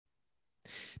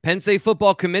Penn State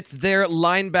football commits their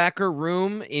linebacker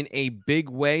room in a big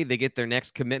way. They get their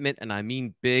next commitment, and I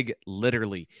mean big,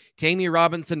 literally. Tony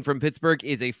Robinson from Pittsburgh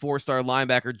is a 4-star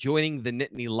linebacker joining the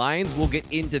Nittany Lions. We'll get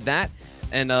into that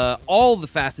and all the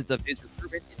facets of his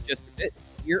recruitment in just a bit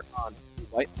here on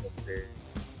White Filter.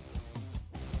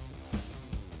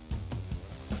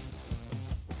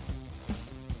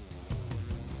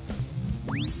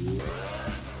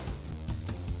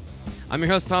 I'm your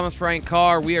host, Thomas Frank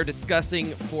Carr. We are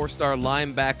discussing 4-star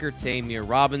linebacker Tony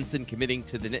Robinson committing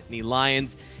to the Nittany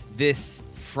Lions this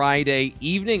Friday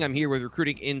evening. I'm here with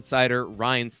recruiting insider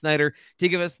Ryan Snyder to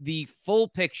give us the full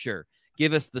picture,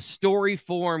 give us the story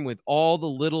form with all the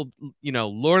little,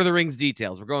 Lord of the Rings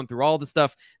details. We're going through all the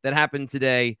stuff that happened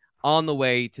today on the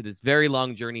way to this very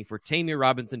long journey for Tony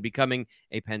Robinson becoming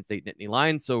a Penn State Nittany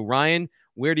Lion. So, Ryan,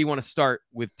 where do you want to start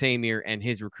with Tony and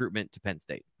his recruitment to Penn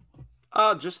State?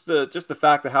 Just the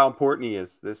fact of how important he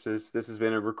is. This has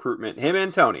been a recruitment. Him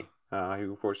and Tony,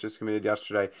 who of course just committed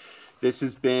yesterday. This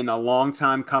has been a long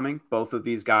time coming. Both of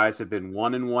these guys have been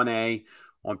 1 and 1A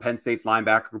on Penn State's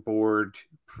linebacker board.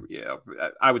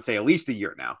 I would say at least a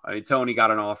year now. I mean, Tony got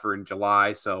an offer in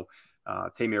July, so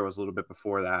Tamir was a little bit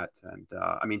before that.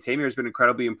 And Tamir has been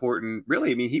incredibly important.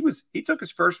 Really, he took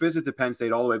his first visit to Penn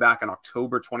State all the way back in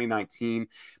October 2019. I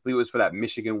believe it was for that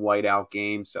Michigan whiteout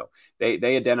game. So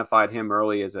they identified him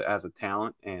early as a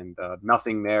talent, and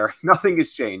nothing there. Nothing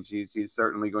has changed. He's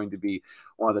certainly going to be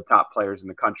one of the top players in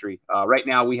the country. Right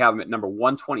now, we have him at number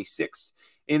 126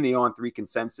 in the on-3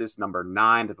 consensus, number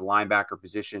 9 at the linebacker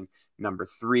position, number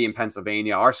 3 in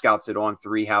Pennsylvania. Our scouts at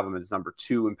on-3 have him as number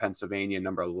 2 in Pennsylvania,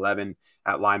 number 11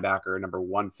 at linebacker, number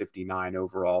 159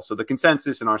 overall. So the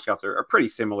consensus and our scouts are pretty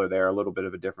similar there, a little bit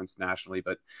of a difference nationally,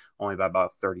 but only by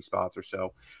about 30 spots or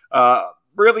so.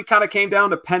 Really kind of came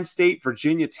down to Penn State,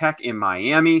 Virginia Tech, and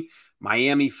Miami.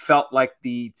 Miami felt like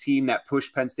the team that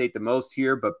pushed Penn State the most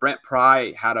here, but Brent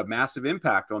Pry had a massive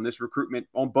impact on this recruitment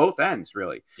on both ends,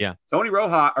 really. Yeah. Tamir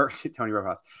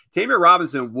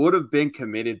Robinson would have been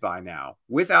committed by now,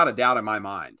 without a doubt in my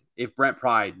mind, if Brent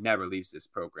Pry never leaves this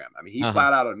program. I mean, he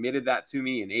flat out admitted that to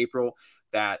me in April,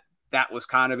 that was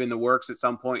kind of in the works at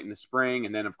some point in the spring.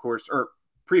 And then, of course,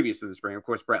 previous to the spring, of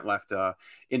course, Brent left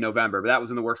in November, but that was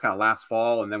in the works kind of last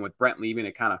fall. And then with Brent leaving,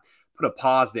 it kind of put a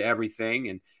pause to everything.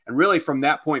 And really from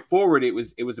that point forward, it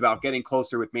was about getting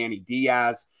closer with Manny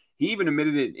Diaz. He even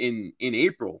admitted it in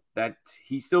April that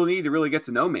he still needed to really get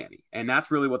to know Manny. And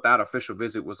that's really what that official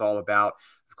visit was all about.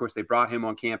 Of course, they brought him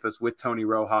on campus with Tony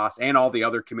Rojas and all the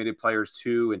other committed players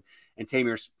too. And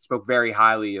Tamir spoke very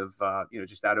highly of,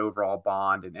 just that overall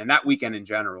bond and that weekend in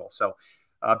general. So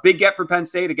big get for Penn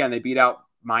State. Again, they beat out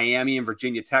Miami and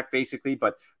Virginia Tech basically,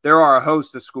 but there are a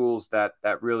host of schools that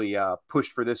really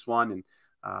pushed for this one.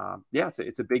 And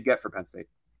it's a big get for Penn State.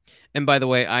 And by the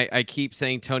way, I keep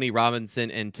saying Tony Robinson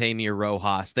and Tamir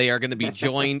Rojas. They are going to be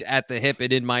joined at the hip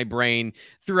and in my brain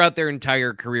throughout their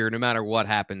entire career, no matter what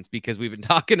happens, because we've been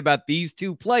talking about these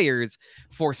two players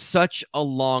for such a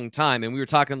long time. And we were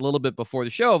talking a little bit before the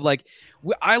show of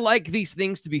I like these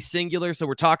things to be singular. So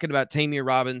we're talking about Tamir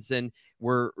Robinson.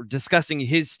 We're discussing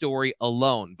his story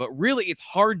alone, but really it's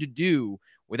hard to do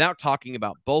without talking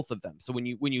about both of them. So when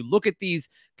you look at these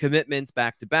commitments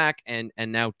back to back and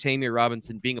now Tamir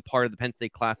Robinson being a part of the Penn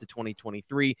State class of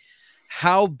 2023,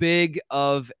 how big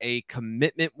of a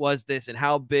commitment was this and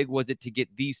how big was it to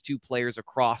get these two players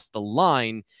across the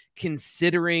line,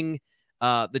 considering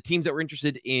the teams that were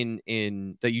interested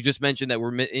in that you just mentioned that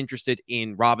were interested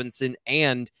in Robinson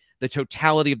and the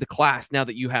totality of the class now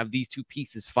that you have these two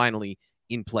pieces finally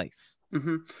in place?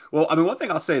 Mm-hmm. Well, one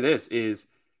thing I'll say this is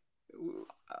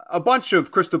a bunch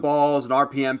of crystal balls and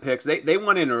RPM picks. They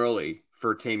went in early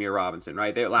for Tamir Robinson,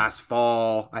 right? They last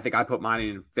fall. I think I put mine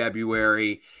in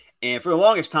February. And for the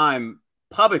longest time,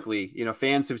 publicly,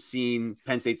 fans have seen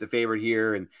Penn State's a favorite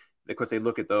here. And of course, they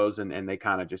look at those and they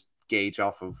kind of just gauge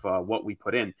off of what we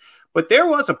put in. But there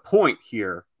was a point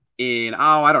here in,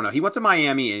 I don't know. He went to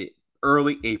Miami in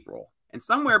early April. And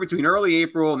somewhere between early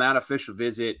April and that official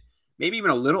visit, maybe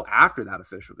even a little after that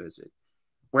official visit,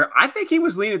 where I think he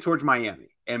was leaning towards Miami.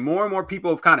 And more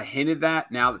people have kind of hinted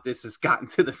that now that this has gotten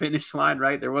to the finish line,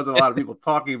 right? There wasn't a lot of people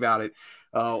talking about it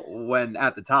when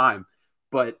at the time.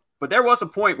 But there was a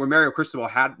point where Mario Cristobal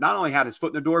had not only had his foot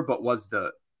in the door, but was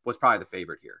probably the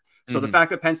favorite here. So the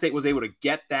fact that Penn State was able to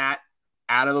get that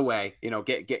out of the way,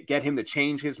 get him to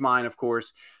change his mind, of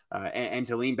course, and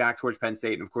to lean back towards Penn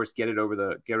State and, of course, get it over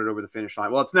the finish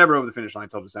line. Well, it's never over the finish line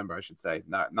until December, I should say.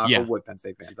 Not for wood, Penn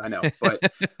State fans, I know.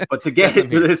 But to get it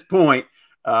to this point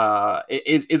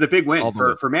is a big win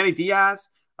for Manny Diaz.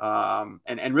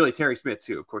 And really Terry Smith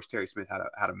too. Of course, Terry Smith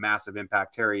had a massive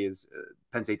impact. Terry is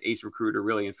Penn State's ace recruiter,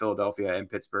 really, in Philadelphia and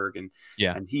Pittsburgh,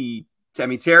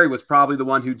 and Terry was probably the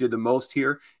one who did the most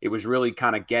here. It was really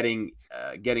kind of getting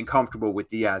comfortable with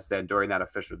Diaz then during that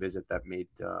official visit that made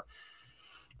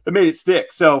it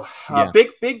stick. So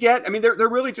big get. I mean, there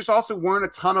really just also weren't a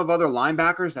ton of other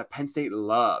linebackers that Penn State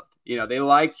loved. They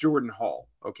liked Jordan Hall.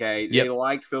 Okay. They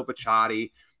liked Phil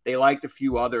Picciotti. They liked a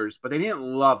few others, but they didn't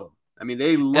love them. I mean,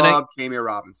 they loved Tamir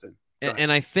Robinson.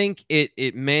 And I think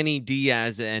Manny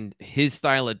Diaz and his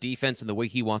style of defense and the way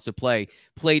he wants to play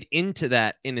played into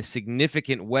that in a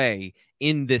significant way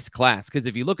in this class. Because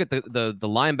if you look at the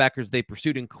linebackers they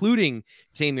pursued, including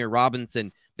Tamir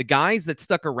Robinson, the guys that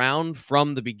stuck around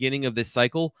from the beginning of this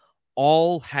cycle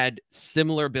all had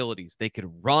similar abilities. They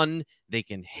could run, they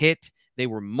can hit, they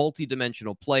were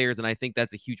multi-dimensional players, and I think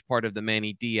that's a huge part of the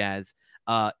Manny Diaz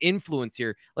influence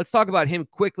here. Let's talk about him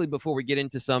quickly before we get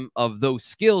into some of those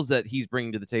skills that he's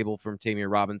bringing to the table from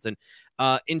Tamir Robinson.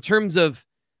 In terms of,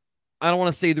 I don't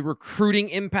want to say the recruiting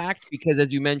impact, because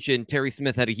as you mentioned, Terry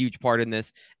Smith had a huge part in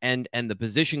this, and the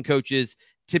position coaches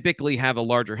typically have a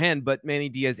larger hand, but Manny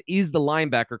Diaz is the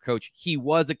linebacker coach. He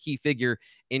was a key figure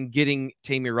in getting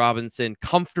Tamir Robinson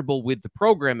comfortable with the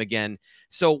program again.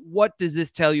 So what does this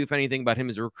tell you, if anything, about him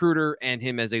as a recruiter and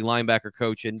him as a linebacker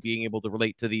coach and being able to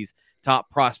relate to these top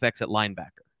prospects at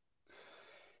linebacker?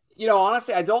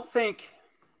 Honestly, I don't think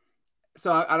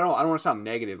so. I don't want to sound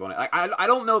negative on it. I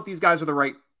don't know if these guys are the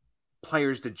right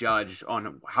players to judge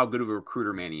on how good of a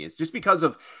recruiter Manny is, just because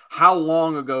of how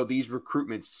long ago these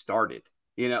recruitments started.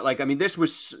 This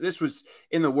was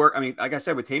in the work. I mean, like I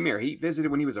said, with Tamir, he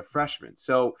visited when he was a freshman.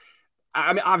 So,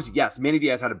 I mean, obviously, yes, Manny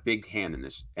Diaz had a big hand in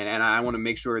this, and I want to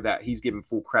make sure that he's given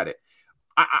full credit.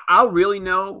 I'll really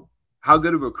know how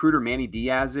good of a recruiter Manny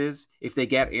Diaz is if they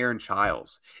get Aaron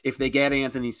Childs, if they get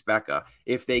Anthony Specca,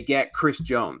 if they get Chris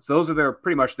Jones. Those are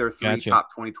pretty much their three top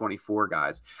 2024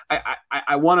 guys.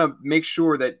 I want to make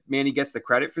sure that Manny gets the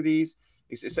credit for these.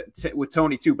 It's with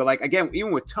Tony too, but again,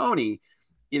 even with Tony,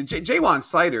 Jaywan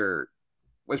Snyder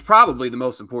was probably the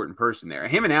most important person there.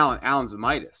 Him and Alan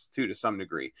Zamitis too, to some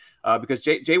degree, because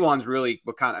Jaywan's really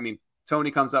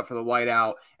Tony comes up for the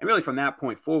whiteout, and really from that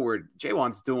point forward,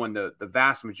 Jaywan's doing the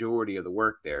vast majority of the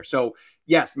work there. So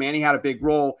yes, Manny had a big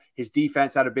role. His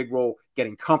defense had a big role,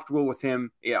 getting comfortable with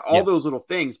him. Those little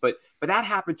things, but that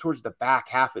happened towards the back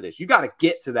half of this. You got to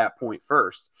get to that point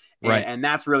first. Right. And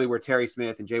that's really where Terry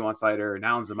Smith and Jaywan Snyder and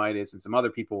Alan Zamitis and some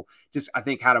other people just, I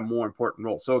think, had a more important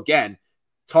role. So again,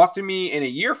 talk to me in a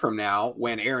year from now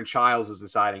when Aaron Childs is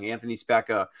deciding, Anthony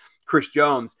Specca, Chris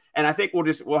Jones, and I think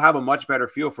we'll have a much better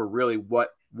feel for really what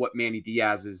Manny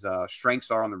Diaz's strengths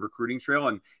are on the recruiting trail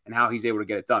and how he's able to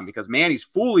get it done, because Manny's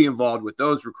fully involved with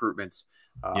those recruitments,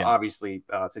 obviously,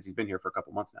 since he's been here for a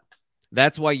couple months now.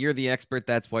 That's why you're the expert.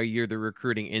 That's why you're the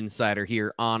recruiting insider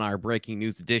here on our breaking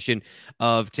news edition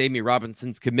of Tamir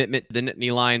Robinson's commitment to the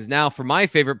Nittany Lions. Now, for my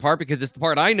favorite part, because it's the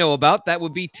part I know about, that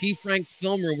would be T. Frank's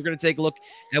film room. We're going to take a look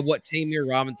at what Tamir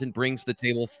Robinson brings to the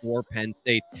table for Penn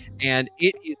State. And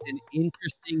it is an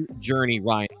interesting journey,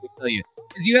 Ryan, let me tell you.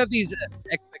 Because you have these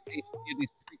expectations, you have these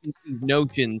preconceived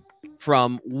notions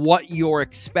from what you're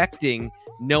expecting,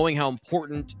 knowing how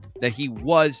important that he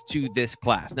was to this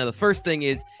class. Now, the first thing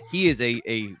is he is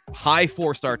a high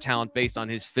 4-star talent based on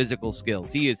his physical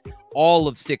skills. He is all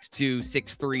of 6'2",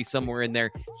 6'3", somewhere in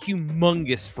there.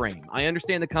 Humongous frame. I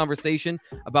understand the conversation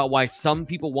about why some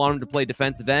people want him to play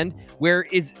defensive end.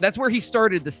 That's where he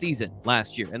started the season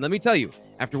last year. And let me tell you,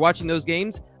 after watching those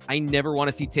games, I never want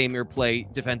to see Tamir play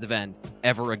defensive end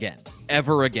ever again.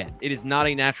 Ever again. It is not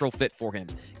a natural fit for him.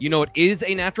 You know what is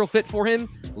a natural fit for him?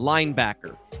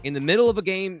 Linebacker. In the middle of a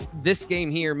game, this game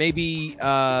here, maybe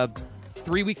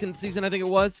 3 weeks into the season, I think it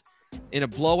was, in a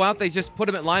blowout, they just put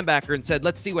him at linebacker and said,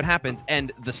 let's see what happens.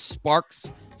 And the sparks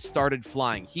started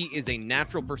flying. He is a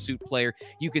natural pursuit player.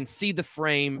 You can see the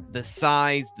frame, the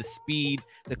size, the speed,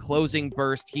 the closing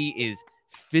burst. He is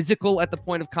physical at the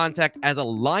point of contact as a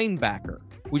linebacker,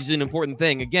 which is an important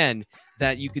thing. Again,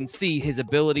 that you can see his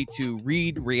ability to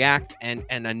read, react, and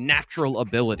a natural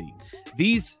ability.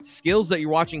 These skills that you're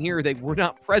watching here, they were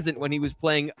not present when he was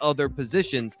playing other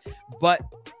positions, but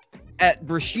at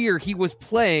Brashear, he was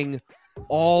playing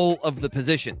all of the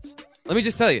positions. Let me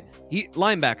just tell you,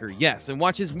 linebacker, yes, and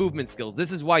watch his movement skills.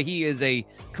 This is why he is a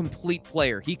complete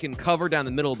player. He can cover down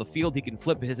the middle of the field. He can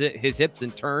flip his hips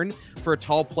and turn for a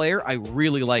tall player. I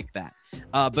really like that.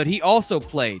 But he also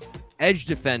played edge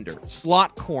defender,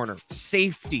 slot corner,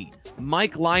 safety,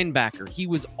 Mike linebacker. He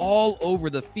was all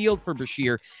over the field for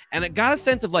Brashear, and it got a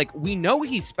sense of we know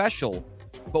he's special,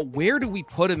 but where do we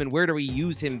put him and where do we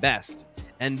use him best?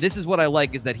 And this is what I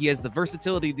like, is that he has the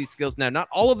versatility of these skills. Now, not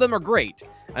all of them are great.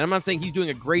 And I'm not saying he's doing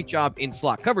a great job in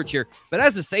slot coverage here, but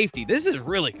as a safety, this is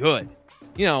really good.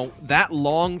 You know, that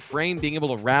long frame, being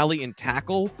able to rally and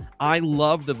tackle, I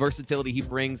love the versatility he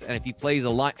brings. And if he plays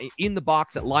in the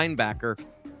box at linebacker,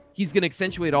 he's going to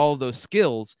accentuate all of those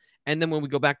skills. And then when we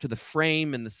go back to the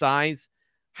frame and the size,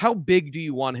 how big do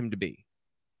you want him to be?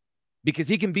 Because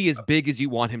he can be as big as you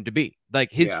want him to be.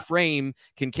 Like, his frame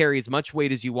can carry as much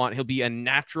weight as you want. He'll be a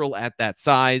natural at that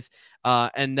size.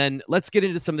 And then let's get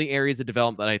into some of the areas of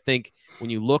development that I think,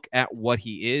 when you look at what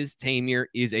he is, Tamir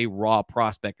is a raw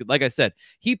prospect. Like I said,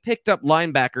 he picked up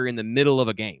linebacker in the middle of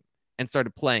a game and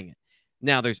started playing it.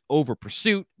 Now, there's over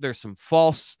pursuit. There's some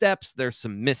false steps. There's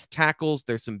some missed tackles.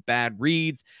 There's some bad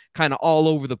reads, kind of all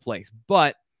over the place.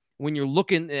 But when you're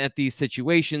looking at these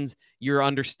situations, you're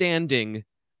understanding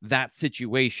that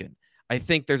situation. I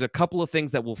think there's a couple of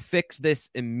things that will fix this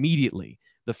immediately.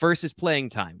 The first is playing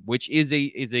time, which is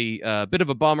a bit of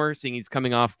a bummer, seeing he's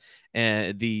coming off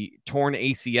the torn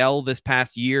ACL this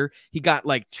past year. He got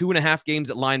like 2.5 games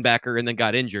at linebacker and then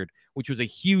got injured, which was a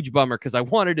huge bummer because I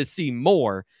wanted to see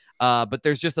more. But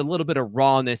there's just a little bit of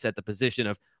rawness at the position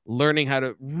of learning how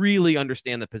to really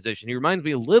understand the position. He reminds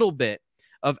me a little bit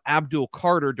of Abdul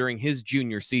Carter during his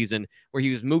junior season, where he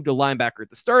was moved to linebacker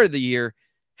at the start of the year,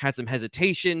 had some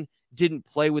hesitation, didn't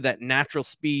play with that natural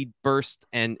speed, burst,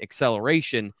 and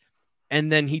acceleration,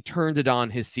 and then he turned it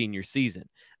on his senior season.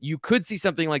 You could see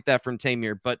something like that from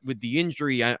Tamir, but with the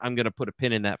injury, I'm going to put a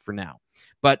pin in that for now.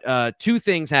 But two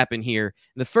things happen here.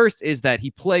 The first is that he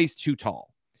plays too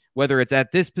tall. Whether it's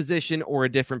at this position or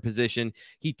a different position,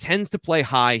 he tends to play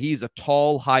high. He's a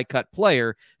tall, high-cut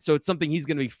player, so it's something he's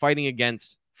going to be fighting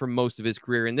against for most of his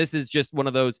career. And this is just one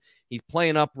of those, he's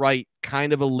playing upright,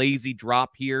 kind of a lazy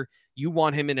drop here. You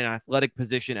want him in an athletic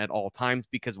position at all times,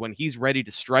 because when he's ready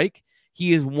to strike,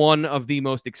 he is one of the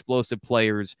most explosive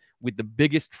players with the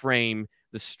biggest frame,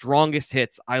 the strongest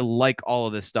hits. I like all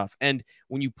of this stuff. And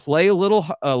when you play a little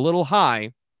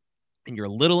high and you're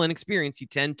a little inexperienced, you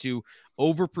tend to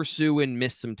over pursue and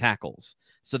miss some tackles.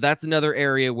 So that's another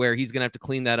area where he's going to have to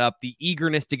clean that up. The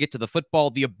eagerness to get to the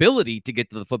football, the ability to get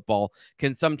to the football,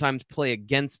 can sometimes play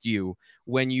against you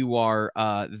when you are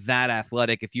that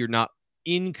athletic, if you're not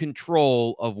in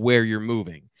control of where you're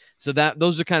moving. So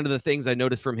those are kind of the things I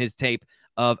noticed from his tape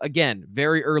of, again,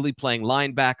 very early playing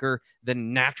linebacker. The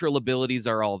natural abilities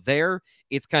are all there.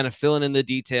 It's kind of filling in the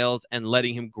details and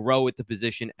letting him grow at the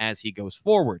position as he goes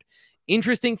forward.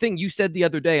 Interesting thing you said the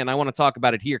other day, and I want to talk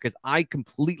about it here because I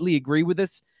completely agree with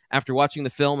this after watching the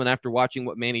film and after watching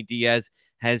what Manny Diaz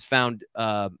has found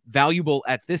valuable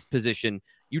at this position.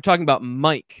 You're talking about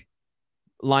Mike,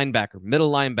 linebacker,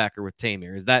 middle linebacker with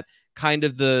Tamir. Is that kind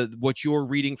of what you're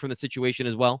reading from the situation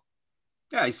as well?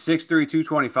 Yeah, he's 6'3",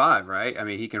 225, right? I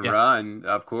mean, he can run,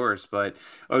 of course, but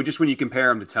just when you compare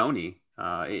him to Tony,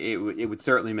 it would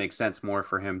certainly make sense more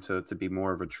for him to be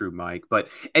more of a true Mike. But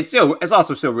it's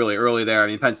also still really early there. I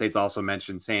mean, Penn State's also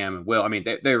mentioned Sam and Will. I mean,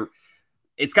 they're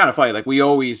it's kind of funny. Like, we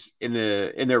always in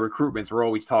their recruitments, we're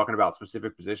always talking about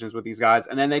specific positions with these guys,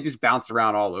 and then they just bounce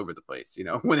around all over the place, you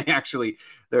know, when they actually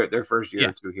their first year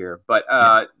or two here. But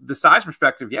the size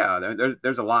perspective,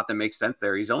 there's a lot that makes sense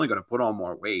there. He's only going to put on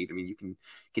more weight. I mean, you can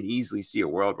easily see a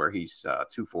world where he's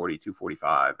 240,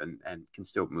 245 and can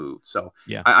still move. So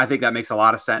I think that makes a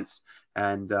lot of sense.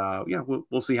 And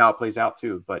we'll see how it plays out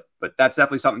too. But that's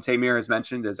definitely something Tamir has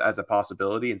mentioned as a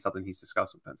possibility, and something he's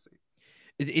discussed with Penn State.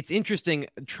 It's interesting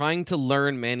trying to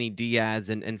learn Manny Diaz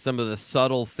and some of the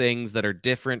subtle things that are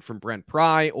different from Brent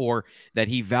Pry or that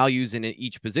he values in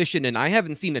each position. And I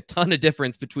haven't seen a ton of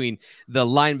difference between the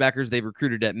linebackers they've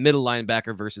recruited at middle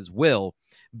linebacker versus Will.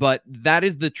 But that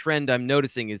is the trend I'm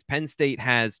noticing, is Penn State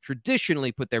has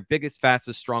traditionally put their biggest,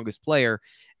 fastest, strongest player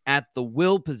at the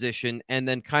Will position, and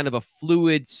then kind of a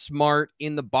fluid, smart,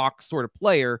 in the box sort of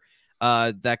player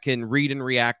that can read and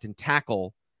react and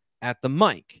tackle at the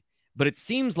Mike. But it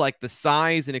seems like the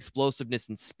size and explosiveness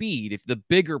and speed, if the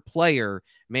bigger player,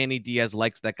 Manny Diaz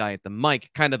likes that guy at the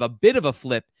Mike, kind of a bit of a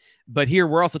flip. But here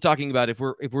we're also talking about, if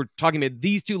we're talking about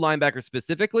these two linebackers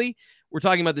specifically, we're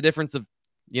talking about the difference of,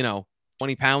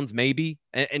 20 pounds maybe.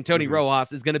 And Tony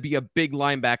Rojas is going to be a big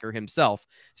linebacker himself.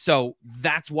 So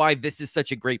that's why this is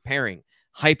such a great pairing.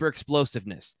 Hyper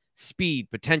explosiveness, speed,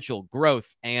 potential,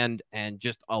 growth, and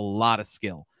just a lot of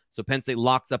skill. So Penn State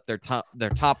locks up their top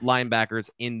linebackers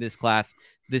in this class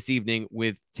this evening,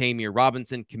 with Tamir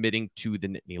Robinson committing to the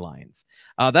Nittany Lions.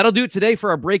 That'll do it today for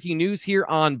our breaking news here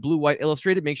on Blue White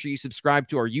Illustrated. Make sure you subscribe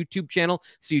to our YouTube channel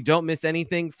so you don't miss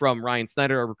anything from Ryan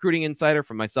Snyder, our recruiting insider,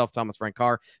 from myself, Thomas Frank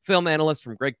Carr, film analyst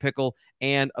from Greg Pickle,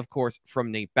 and of course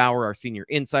from Nate Bauer, our senior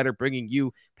insider, bringing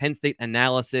you Penn State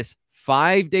analysis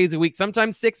 5 days a week,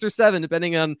 sometimes 6 or 7,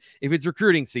 depending on if it's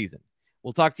recruiting season.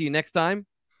 We'll talk to you next time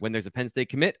when there's a Penn State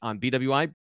commit on BWI